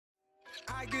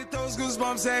I get those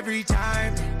goosebumps every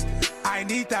time. I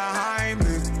need the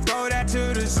Heimlich, throw that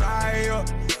to the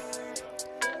side.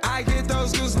 I get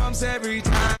those goosebumps every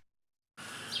time.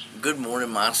 Good morning,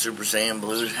 my Super Saiyan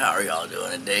Blues. How are y'all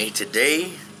doing today?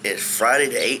 Today is Friday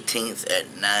the 18th at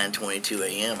 9:22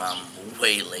 a.m. I'm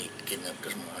way late getting up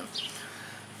this morning.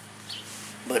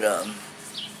 But,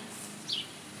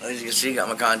 as you can see, got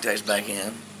my contacts back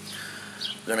in.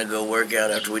 Gonna go work out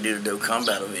after we do the Dokkan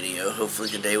Battle video. Hopefully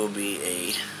today will be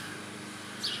a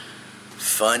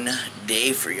fun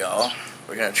day for y'all.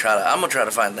 I'm gonna try to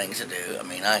find things to do. I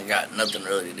mean, I ain't got nothing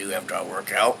really to do after I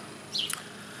work out.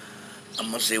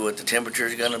 I'm gonna see what the temperature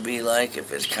is gonna be like.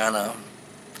 If it's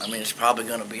it's probably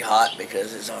gonna be hot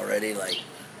because it's already like,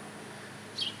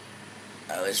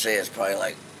 I would say it's probably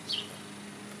like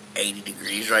 80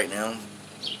 degrees right now.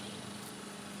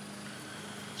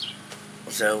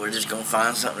 So we're just gonna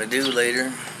find something to do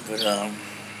later. But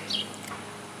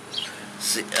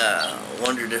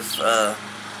wondered if the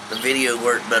video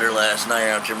worked better last night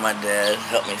after my dad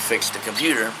helped me fix the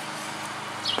computer.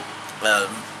 We're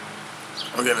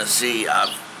gonna see.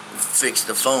 I've fixed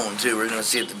the phone too. We're gonna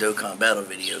see if the Dokkan Battle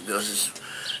video goes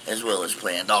as well as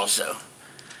planned. Also,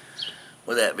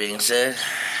 with that being said,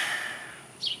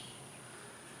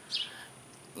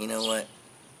 you know what?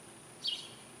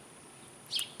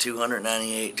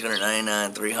 298,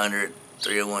 299, 300,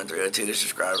 301, 302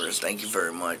 subscribers. Thank you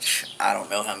very much. I don't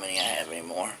know how many I have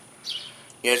anymore.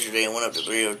 Yesterday it went up to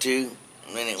 302,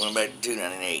 and then it went back to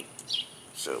 298.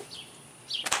 So,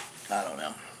 I don't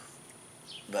know.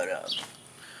 But,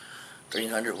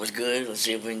 300 was good. Let's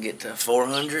see if we can get to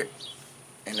 400,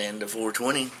 and then to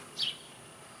 420.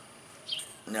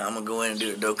 Now I'm going to go in and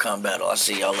do the Dokkan Battle. I'll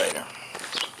see y'all later.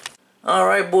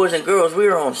 Alright, boys and girls, we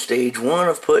are on stage 1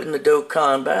 of putting the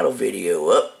Dokkan Battle video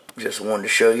up. Just wanted to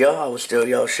show y'all. I will still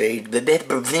y'all shade.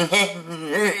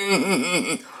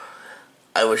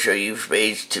 I will show you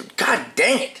stage 2. God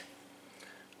dang it!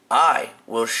 I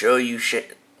will show you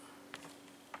shit.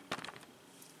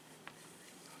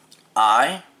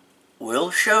 I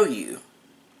will show you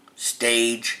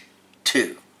stage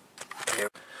 2.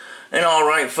 And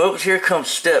alright folks, here comes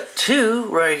step 2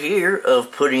 right here of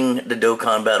putting the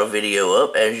Dokkan Battle video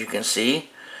up. As you can see,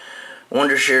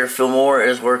 Wondershare Fillmore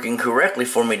is working correctly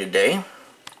for me today.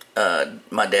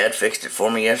 My dad fixed it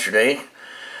for me yesterday.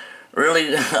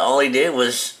 Really, all he did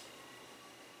was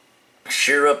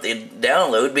share up the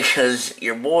download because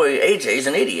your boy AJ's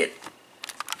an idiot.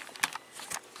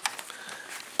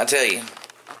 I tell you,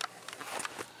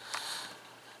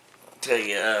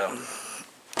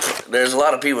 there's a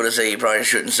lot of people that say you probably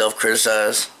shouldn't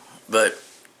self-criticize, but,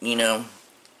 you know,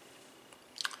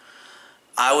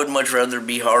 I would much rather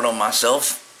be hard on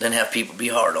myself than have people be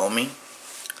hard on me.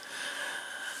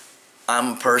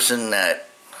 I'm a person that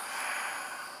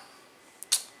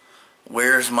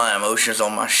wears my emotions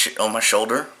on my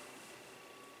shoulder.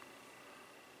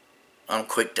 I'm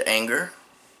quick to anger,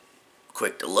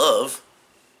 quick to love,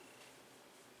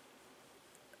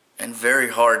 and very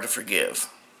hard to forgive.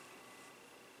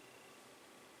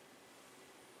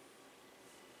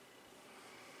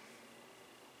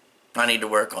 I need to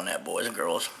work on that, boys and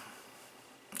girls.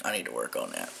 I need to work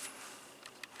on that.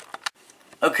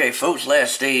 Okay, folks,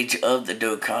 last stage of the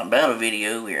Dokkan Battle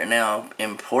video. We are now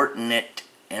importing.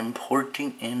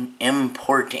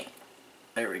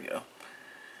 There we go.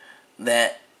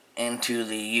 That into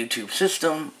the YouTube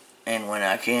system, and when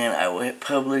I can, I will hit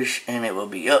publish, and it will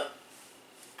be up.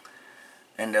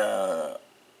 And I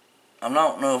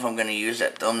don't know if I'm going to use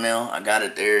that thumbnail. I got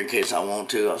it there in case I want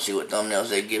to. I'll see what thumbnails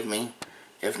they give me.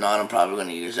 If not, I'm probably going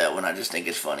to use that one. I just think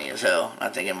it's funny as hell. I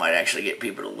think it might actually get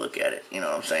people to look at it. You know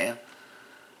what I'm saying?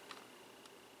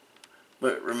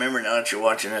 But remember now that you're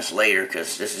watching this later,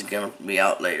 because this is going to be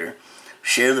out later,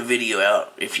 share the video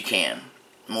out if you can.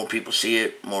 More people see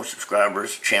it, more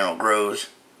subscribers, channel grows,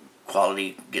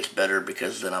 quality gets better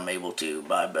because then I'm able to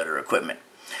buy better equipment.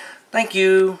 Thank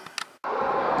you.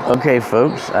 Okay,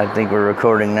 folks, I think we're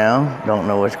recording now. Don't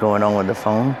know what's going on with the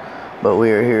phone, but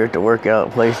we are here at the workout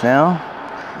place now.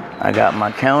 I got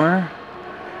my counter,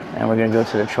 and we're gonna go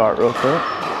to the chart real quick.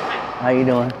 How you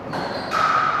doing?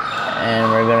 And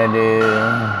we're gonna do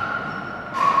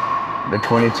the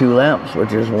 22 laps,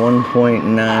 which is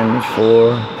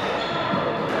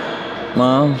 1.94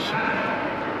 miles.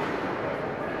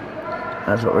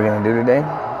 That's what we're gonna do today,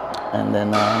 and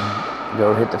then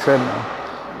go hit the treadmill.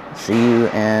 See you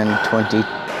in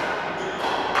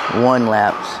 21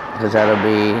 laps, because that'll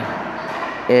be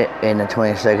it, and the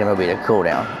 22nd will be the cool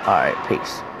down. Alright,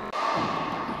 peace.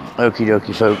 Okie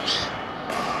dokie, folks.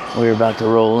 We're about to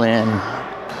roll in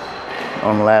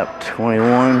on lap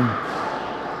 21.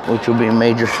 which will be a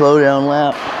major slowdown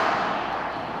lap.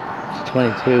 It's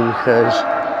 22 because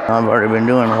I've already been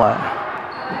doing a lot.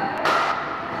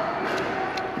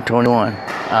 21.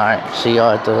 Alright, see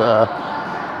y'all at the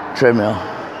treadmill.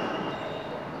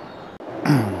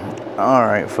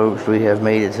 Alright folks, we have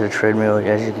made it to the treadmill.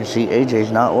 As you can see,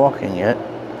 AJ's not walking yet,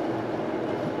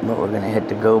 but we're gonna hit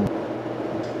the go.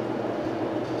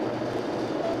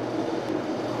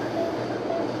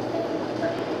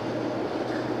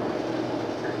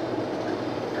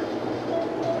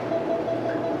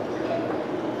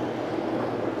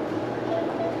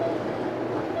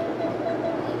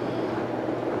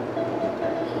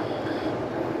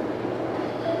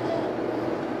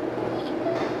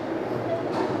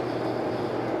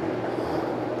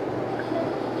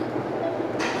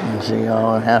 See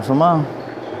y'all in half a mile.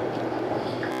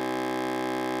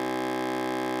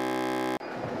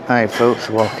 Alright folks,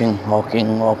 walking.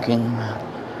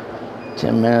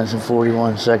 10 minutes and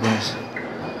 41 seconds.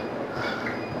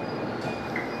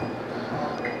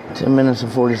 10 minutes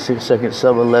and 46 seconds,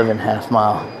 sub 11 half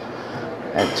mile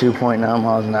at 2.9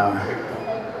 miles an hour.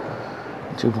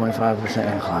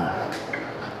 2.5% incline.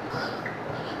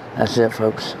 That's it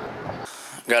folks.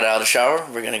 Got out of the shower.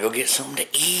 We're gonna go get something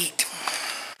to eat.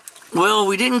 Well,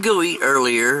 we didn't go eat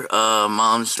earlier.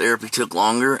 Mom's therapy took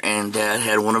longer, and Dad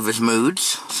had one of his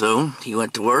moods, so he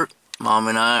went to work. Mom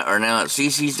and I are now at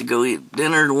Cece's to go eat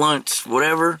dinner, lunch,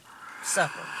 whatever.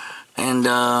 Supper. And,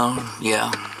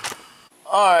 yeah.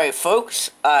 Alright, folks,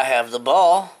 I have the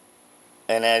ball,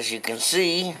 and as you can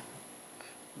see,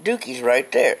 Dookie's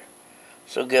right there.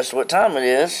 So guess what time it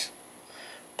is?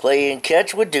 Play and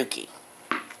catch with Dookie.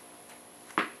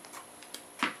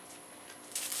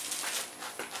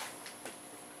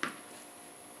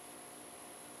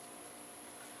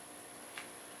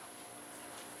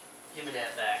 Give me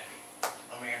that back.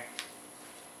 Come here.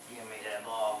 Give me that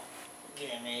ball.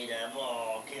 Give me that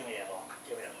ball. Give me that ball.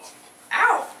 Give me that ball.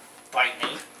 Ow! Bite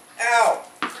me. Ow!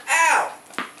 Ow!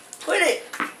 Quit it!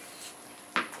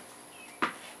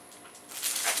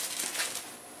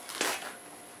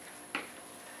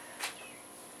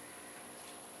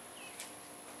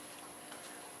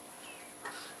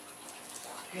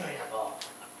 Give me that ball.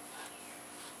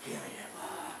 Give me that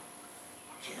ball.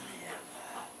 Give me that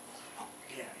ball.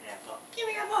 Give me that ball. Give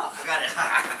me that ball. I got it.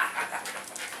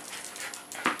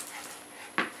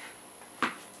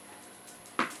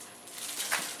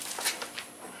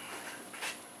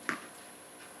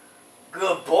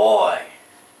 Good boy.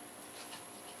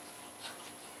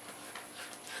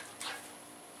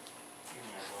 Give me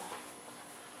that ball.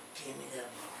 Give me that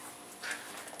ball.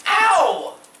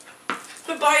 Ow!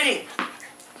 Quit biting.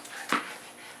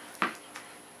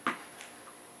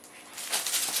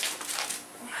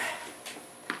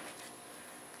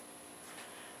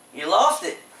 You lost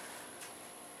it.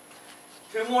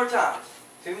 2 more times.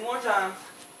 2 more times.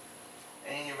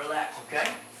 And you relax,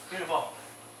 okay? Give me the ball.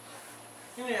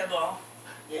 Give me that ball.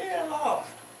 Give me that ball.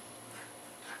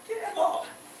 Give me that ball.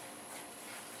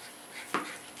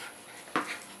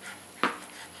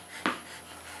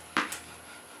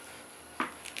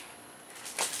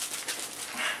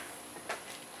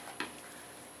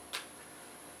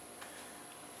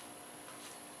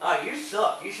 Oh, you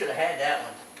suck. You should have had that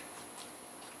one.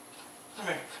 Come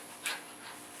here.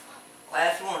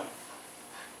 Last one.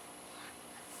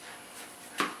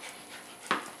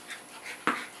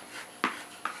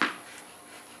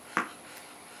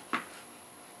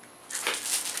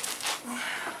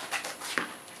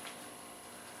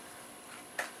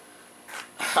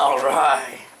 All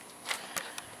right.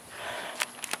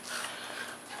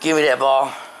 Give me that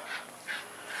ball.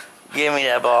 Give me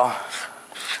that ball.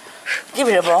 Give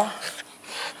me that ball.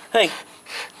 Hey,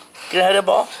 can I have that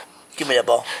ball? Give me that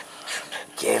ball.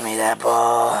 Give me that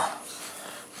ball.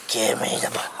 Give me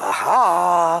the ball. Ha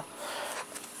ha.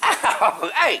 Ow.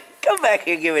 Hey, come back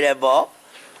here and give me that ball.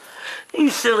 You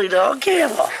silly dog. Give me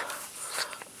that ball.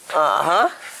 Uh-huh.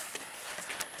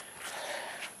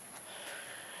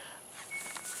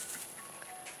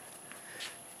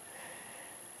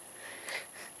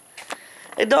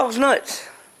 That dog's nuts.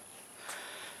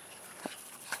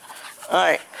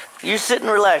 Alright, you sit and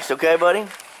relax, okay, buddy?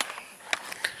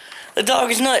 The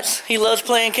dog is nuts. He loves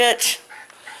playing catch.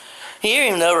 You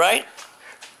hear him though, right?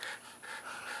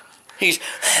 He's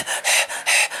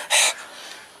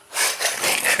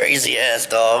crazy ass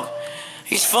dog.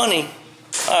 He's funny.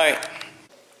 Alright.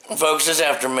 Folks, it's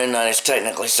after midnight. It's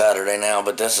technically Saturday now,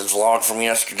 but this is vlog from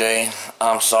yesterday.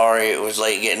 I'm sorry it was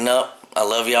late getting up. I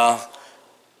love y'all.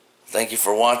 Thank you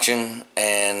for watching,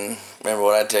 and remember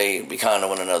what I tell you, be kind to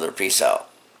one another. Peace out.